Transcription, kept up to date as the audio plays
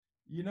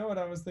You know what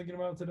I was thinking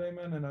about today,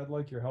 man, and I'd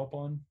like your help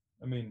on.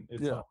 I mean,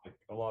 it's Yeah, not like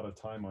a lot of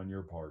time on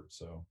your part,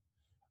 so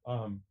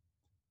um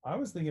I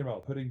was thinking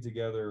about putting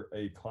together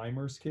a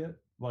climbers kit.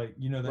 Like,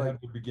 they like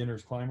have the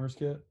beginner's climbers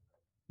kit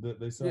that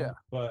they yeah, sell.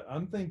 But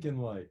I'm thinking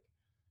like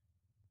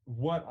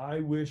what I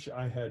wish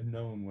I had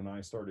known when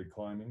I started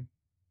climbing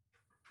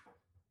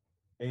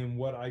and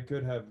what I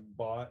could have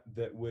bought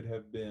that would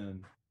have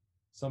been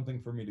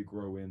something for me to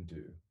grow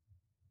into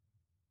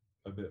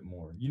a bit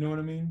more. You know what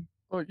I mean?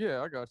 oh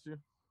yeah, I got you.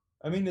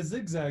 I mean, the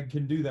zigzag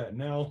can do that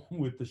now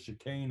with the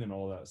chicane and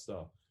all that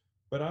stuff.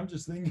 But I'm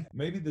just thinking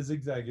maybe the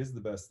zigzag is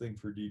the best thing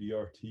for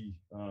DDRT.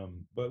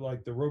 But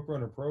like the Rope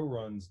Runner Pro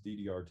runs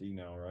DDRT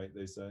now, right?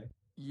 They say.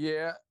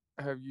 Yeah,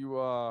 have you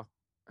uh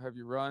have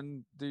you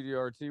run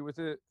DDRT with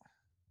it?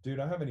 Dude,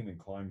 I haven't even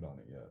climbed on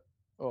it yet.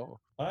 Oh,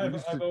 well I've you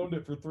I've should owned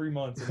it for 3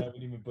 months and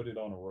haven't even put it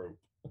on a rope.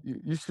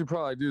 you should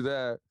probably do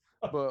that.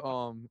 But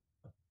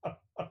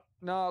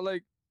nah,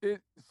 like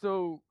it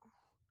so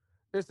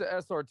it's the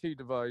SRT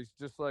device,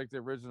 just like the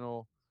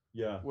original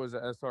Yeah, was a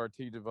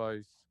SRT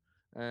device,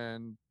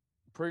 and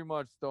pretty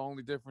much the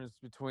only difference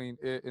between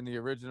it and the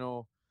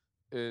original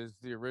is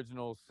the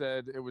original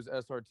said it was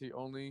SRT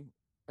only,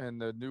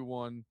 and the new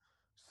one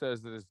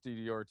says that it's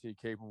DDRT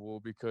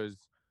capable because,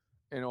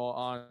 in all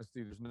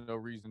honesty, there's no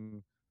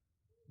reason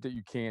that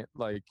you can't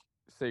like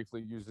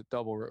safely use a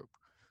double rope.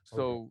 okay.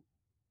 So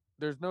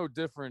there's no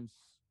difference.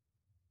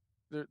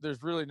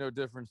 There's really no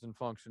difference in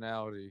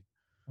functionality.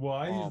 Well,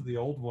 I use Um, the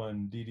old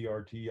one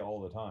DDRT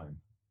all the time.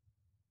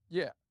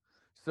 yeah.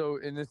 So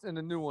in this, and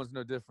the new one's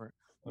no different.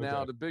 Okay.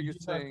 Now the You biggest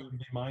just have to thing,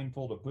 be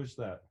mindful to push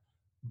that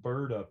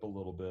bird up a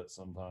little bit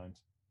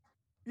sometimes.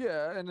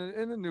 yeah, and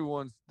the new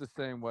one's the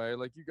same way.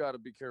 Like you got to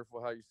be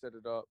careful how you set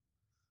it up.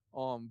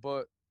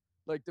 But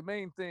like the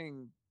main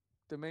thing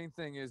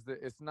is that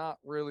it's not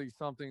really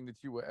something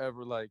that you would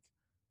ever like.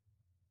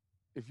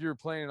 If you're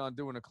planning on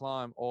doing a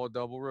climb all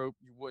double rope,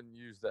 you wouldn't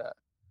use that.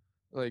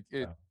 Like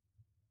it Yeah.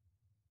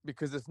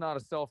 because it's not a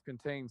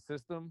self-contained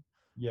system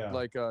Yeah.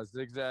 like a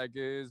zigzag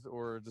is,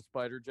 or the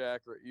spider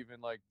jack, or even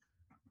like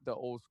the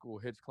old school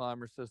hitch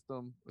climber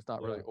system. It's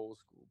not Yeah. really old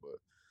school, but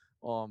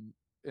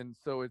and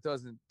so it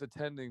doesn't. The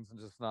tendings are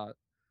just not.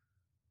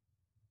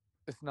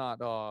 It's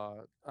not.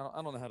 I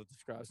don't know how to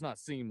describe. It's not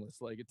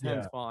seamless. Like it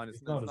tends Yeah. fine. It's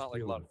It's not as not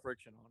like a lot fluid. of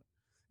friction on it.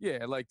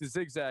 Yeah, like the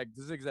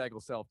zigzag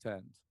will self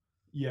tend.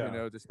 You Yeah.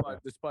 know, Yeah.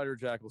 the spider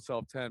jack will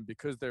self tend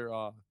because they're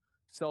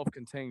self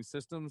contained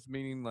systems,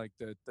 meaning like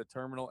the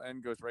terminal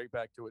end goes right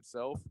back to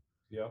itself.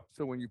 Yeah.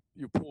 So when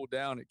you pull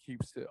down, it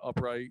keeps it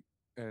upright,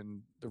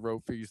 and the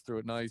rope feeds through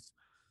it nice.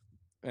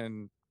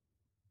 And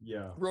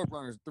Yeah. the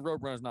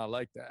rope runner's not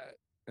like that,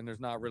 and there's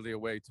not really a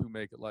way to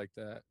make it like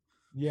that.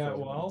 Yeah. So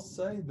Well, I'll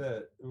say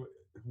that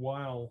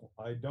while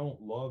I don't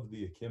love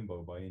the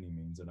akimbo by any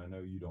means, and I know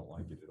you don't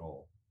like it at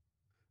all,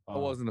 I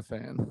um, wasn't a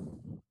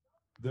fan.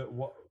 that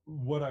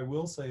what I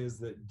will say is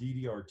that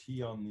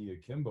DDRT on the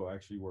akimbo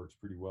actually works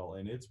pretty well,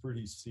 and it's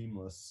pretty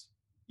seamless,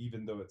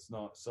 even though it's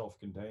not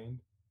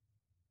self-contained.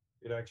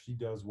 It actually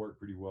does work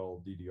pretty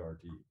well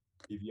DDRT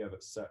if you have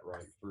it set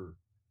right for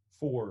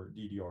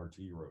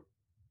DDRT rope.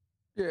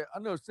 Yeah, I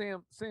know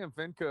Sam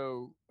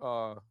Finco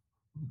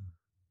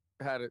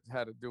had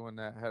it doing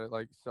that, had it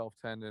like self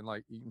tending,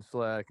 like eating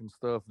slack and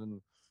stuff,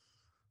 and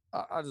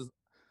I just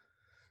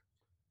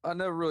I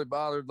never really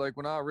bothered. Like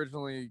when I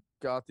originally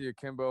got the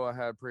akimbo, I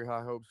had pretty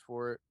high hopes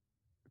for it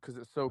because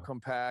it's so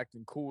compact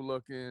and cool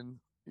looking,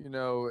 you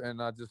know,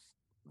 and I just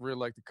really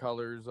like the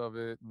colors of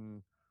it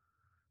and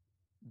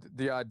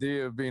the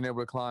idea of being able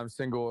to climb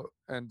single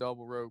and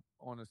double rope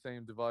on the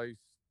same device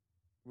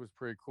was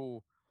pretty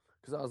cool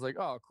because I was like,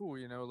 oh, cool,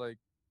 you know, like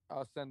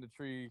I'll send the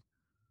tree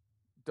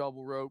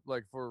double rope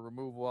like for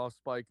removal. I'll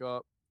spike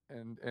up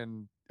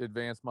and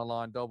advance my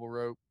line double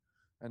rope,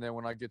 and then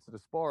when I get to the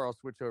spar, I'll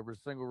switch over to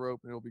single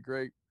rope and it'll be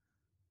great.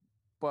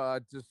 But I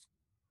just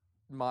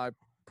my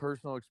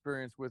personal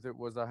experience with it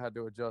was I had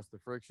to adjust the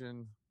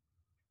friction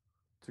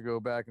to go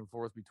back and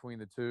forth between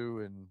the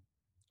two, and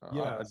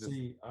Yeah, I just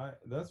see, I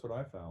that's what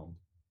I found.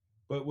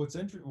 But what's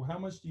interesting, how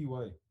much do you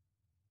weigh?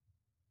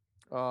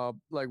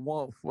 like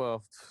one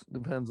well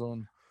depends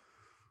on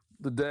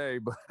the day,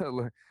 but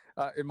like,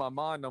 in my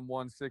mind I'm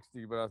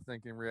 160, but I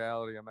think in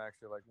reality I'm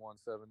actually like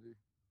 170.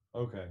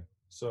 Okay.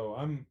 So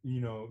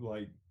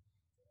like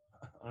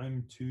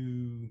I'm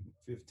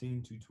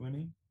 215,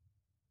 220,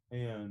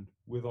 and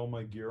with all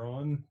my gear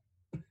on,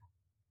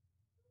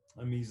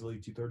 I'm easily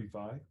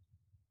 235.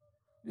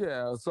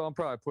 Yeah, so I'm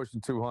probably pushing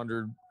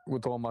 200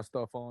 with all my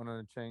stuff on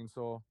and a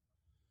chainsaw.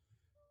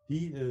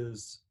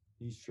 He's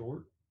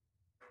short.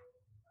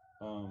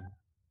 Um,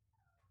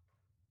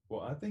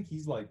 well, I think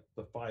he's like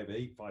the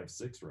 5'8",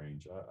 5'6"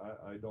 range.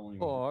 I don't Oh, even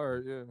think. all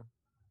right, yeah.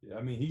 Yeah,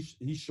 I mean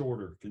he's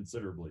shorter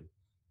considerably,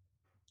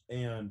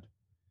 and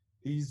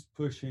he's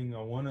pushing.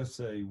 I want to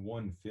say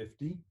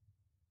 150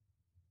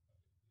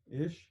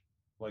 ish,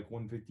 like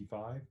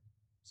 155,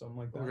 something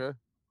like that. Okay.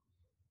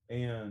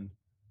 And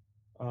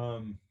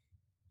um,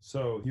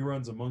 so he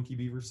runs a Monkey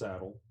Beaver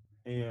saddle,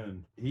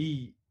 and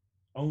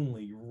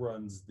only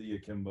runs the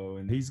akimbo,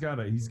 and he's got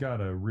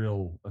a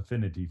real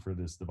affinity for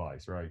this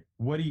device, right?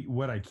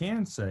 What I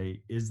can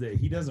say is that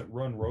he doesn't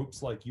run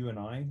ropes like you and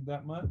I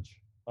that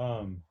much.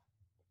 Um,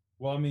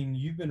 well, I mean,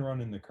 you've been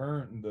running the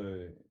current and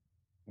the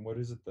what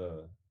is it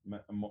KM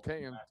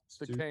max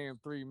the two?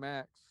 KM3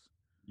 Max.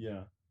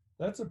 Yeah,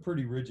 that's a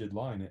pretty rigid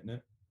line, isn't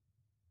it?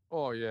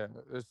 Oh yeah,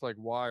 it's like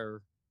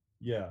wire.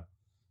 Yeah.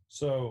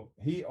 So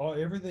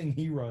everything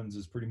he runs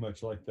is pretty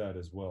much like that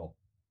as well.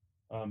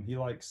 He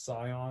likes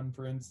Scion,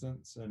 for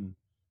instance,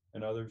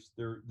 and others.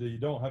 They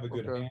don't have a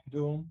good Okay. hand to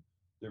them.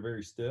 They're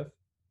very stiff.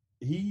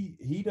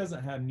 He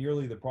doesn't have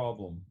nearly the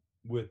problem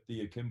with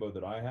the akimbo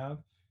that I have.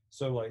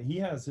 So like he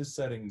has his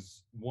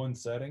settings one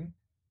setting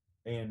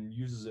and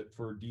uses it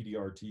for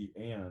DDRT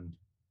and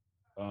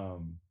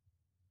um,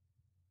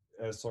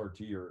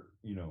 SRT or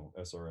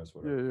SRS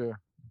Yeah, whatever. yeah.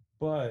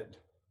 But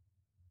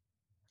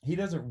he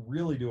doesn't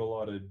really do a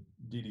lot of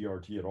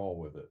DDRT at all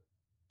with it.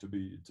 To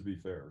be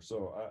fair,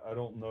 so I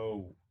don't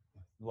know.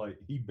 Like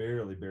he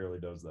barely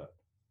does that.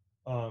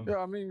 Um, Yeah,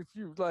 I mean, if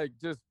you like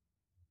just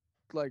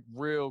like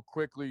real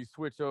quickly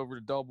switch over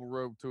to double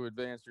rope to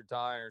advance your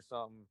time or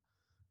something,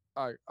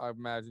 I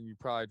imagine you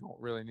probably don't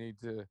really need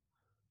to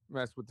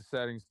mess with the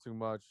settings too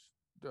much.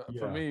 For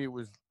yeah, me, it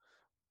was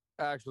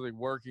actually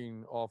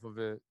working off of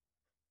it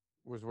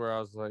was where I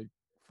was like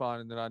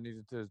finding that I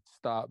needed to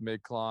stop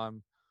mid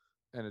climb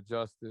and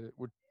adjust it.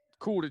 Which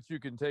cool that you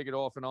can take it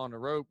off and on the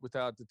rope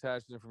without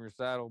detaching it from your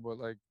saddle, but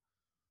like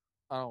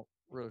I don't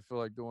really feel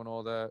like doing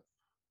all that.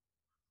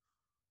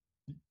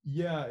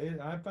 yeah.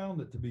 I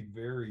found it to be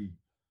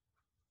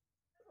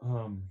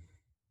um,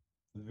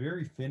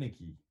 very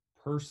finicky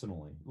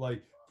personally.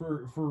 Like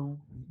for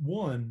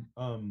one,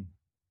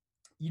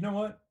 you know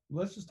what?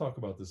 Let's just talk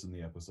about this in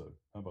the episode.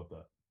 How about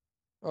that?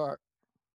 All right.